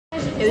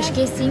Eu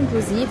esqueci,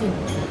 inclusive,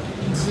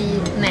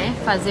 de, né,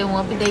 fazer um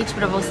update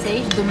pra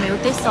vocês do meu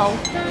T-Sol.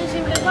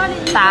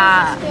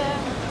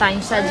 Tá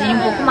inchadinho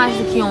um pouco mais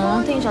do que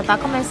ontem, já tá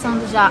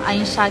começando já a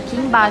inchar aqui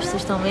embaixo,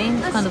 vocês estão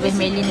vendo? Ficando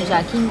vermelhinho já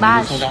aqui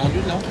embaixo.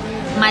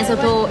 Mas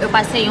eu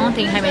passei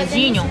ontem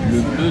remedinho,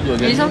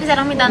 eles não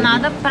quiseram me dar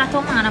nada pra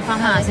tomar na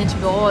farmácia,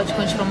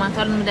 antibiótico,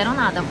 anti-inflamatório, não me deram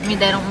nada.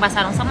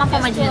 Passaram só uma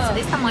pomadinha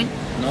desse tamanho.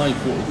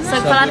 Só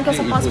que falaram que eu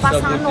só posso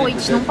passar à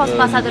noite, não posso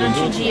passar durante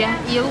o dia.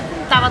 E eu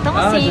tava tão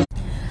assim.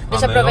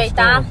 Deixa eu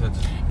aproveitar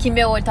que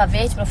meu olho tá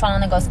verde pra eu falar um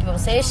negócio aqui pra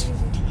vocês.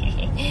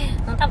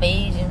 Não tá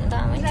verde, não tá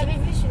muito...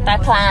 Tá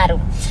claro.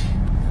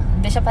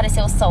 Deixa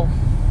aparecer o sol.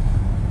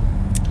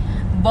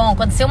 Bom,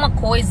 aconteceu uma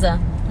coisa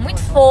muito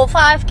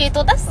fofa. Eu fiquei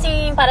toda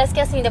assim, parece que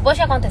assim, depois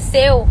que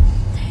aconteceu,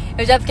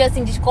 eu já fiquei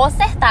assim,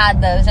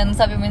 desconcertada. Já não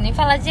sabia nem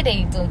falar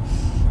direito.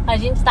 A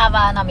gente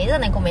tava na mesa,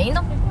 né, comendo.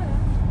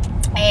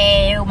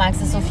 O Max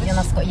e a Sofia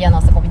e a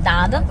nossa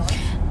convidada.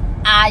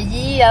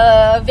 Aí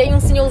veio um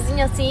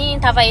senhorzinho assim,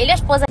 tava ele e a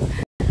esposa.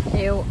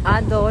 Eu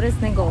adoro esse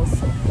negócio.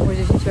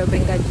 Hoje a gente vai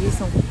brincar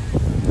disso.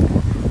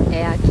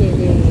 É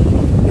aquele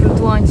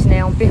flutuante, né?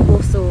 É um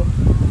percurso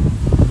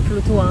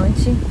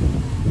flutuante.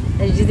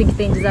 Eles dizem que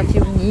tem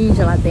desafio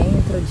ninja lá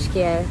dentro, diz que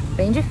é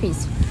bem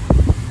difícil.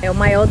 É o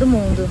maior do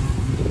mundo.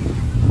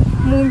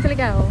 Muito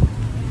legal.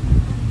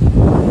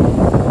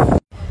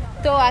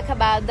 Tô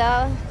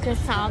acabada,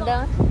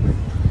 cansada.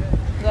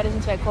 Agora a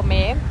gente vai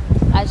comer.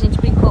 A gente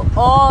brincou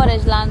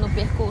horas lá no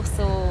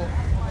percurso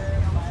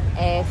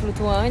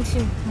flutuante,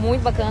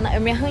 muito bacana.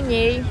 Eu me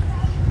arranhei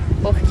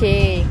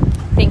porque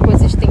tem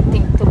coisas que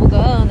tem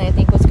tobogã, né?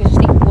 Tem coisas que a gente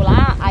tem que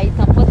pular. Aí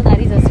tampou o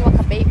nariz assim, eu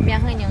acabei me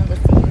arranhando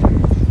assim.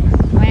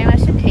 Mas eu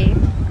machuquei.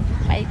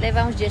 Vai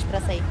levar uns dias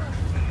pra sair.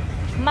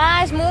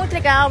 Mas muito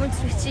legal, muito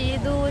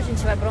divertido. A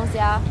gente vai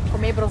bronzear,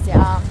 comer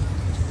bronzear.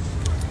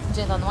 O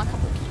dia ainda não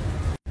acabou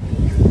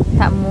aqui.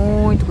 Tá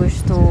muito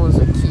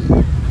gostoso aqui.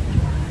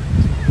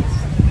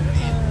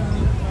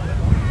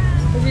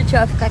 A gente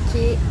vai ficar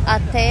aqui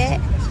até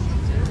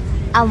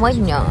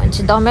amanhã. A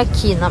gente dorme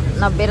aqui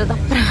na beira da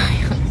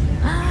praia.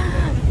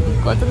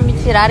 Enquanto não me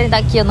tirarem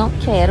daqui, eu não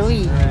quero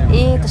ir.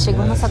 Eita,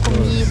 chegou nossa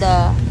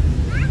comida.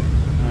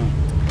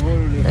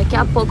 Daqui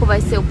a pouco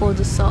vai ser o pôr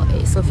do sol.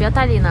 Sofia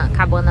tá ali na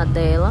cabana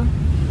dela.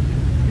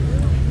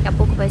 Daqui a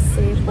pouco vai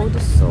ser pôr do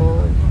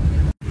sol.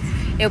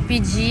 Eu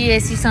pedi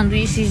esses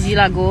sanduíches de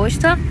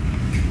lagosta.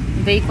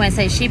 Veio com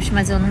essas chips,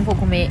 mas eu não vou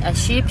comer as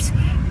chips.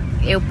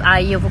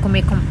 Aí eu vou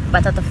comer com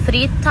batata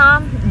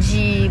frita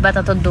de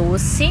batata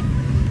doce.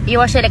 E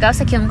eu achei legal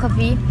isso aqui, eu nunca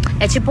vi.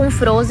 É tipo um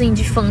frozen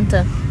de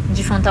Fanta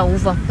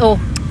uva.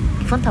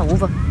 Fanta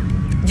uva?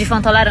 De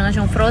Fanta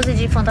laranja, um frozen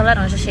de Fanta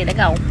laranja, achei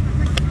legal.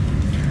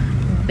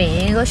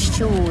 Bem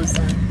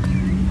gostoso.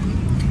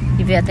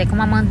 E veio até com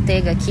uma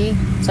manteiga aqui,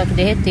 só que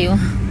derreteu.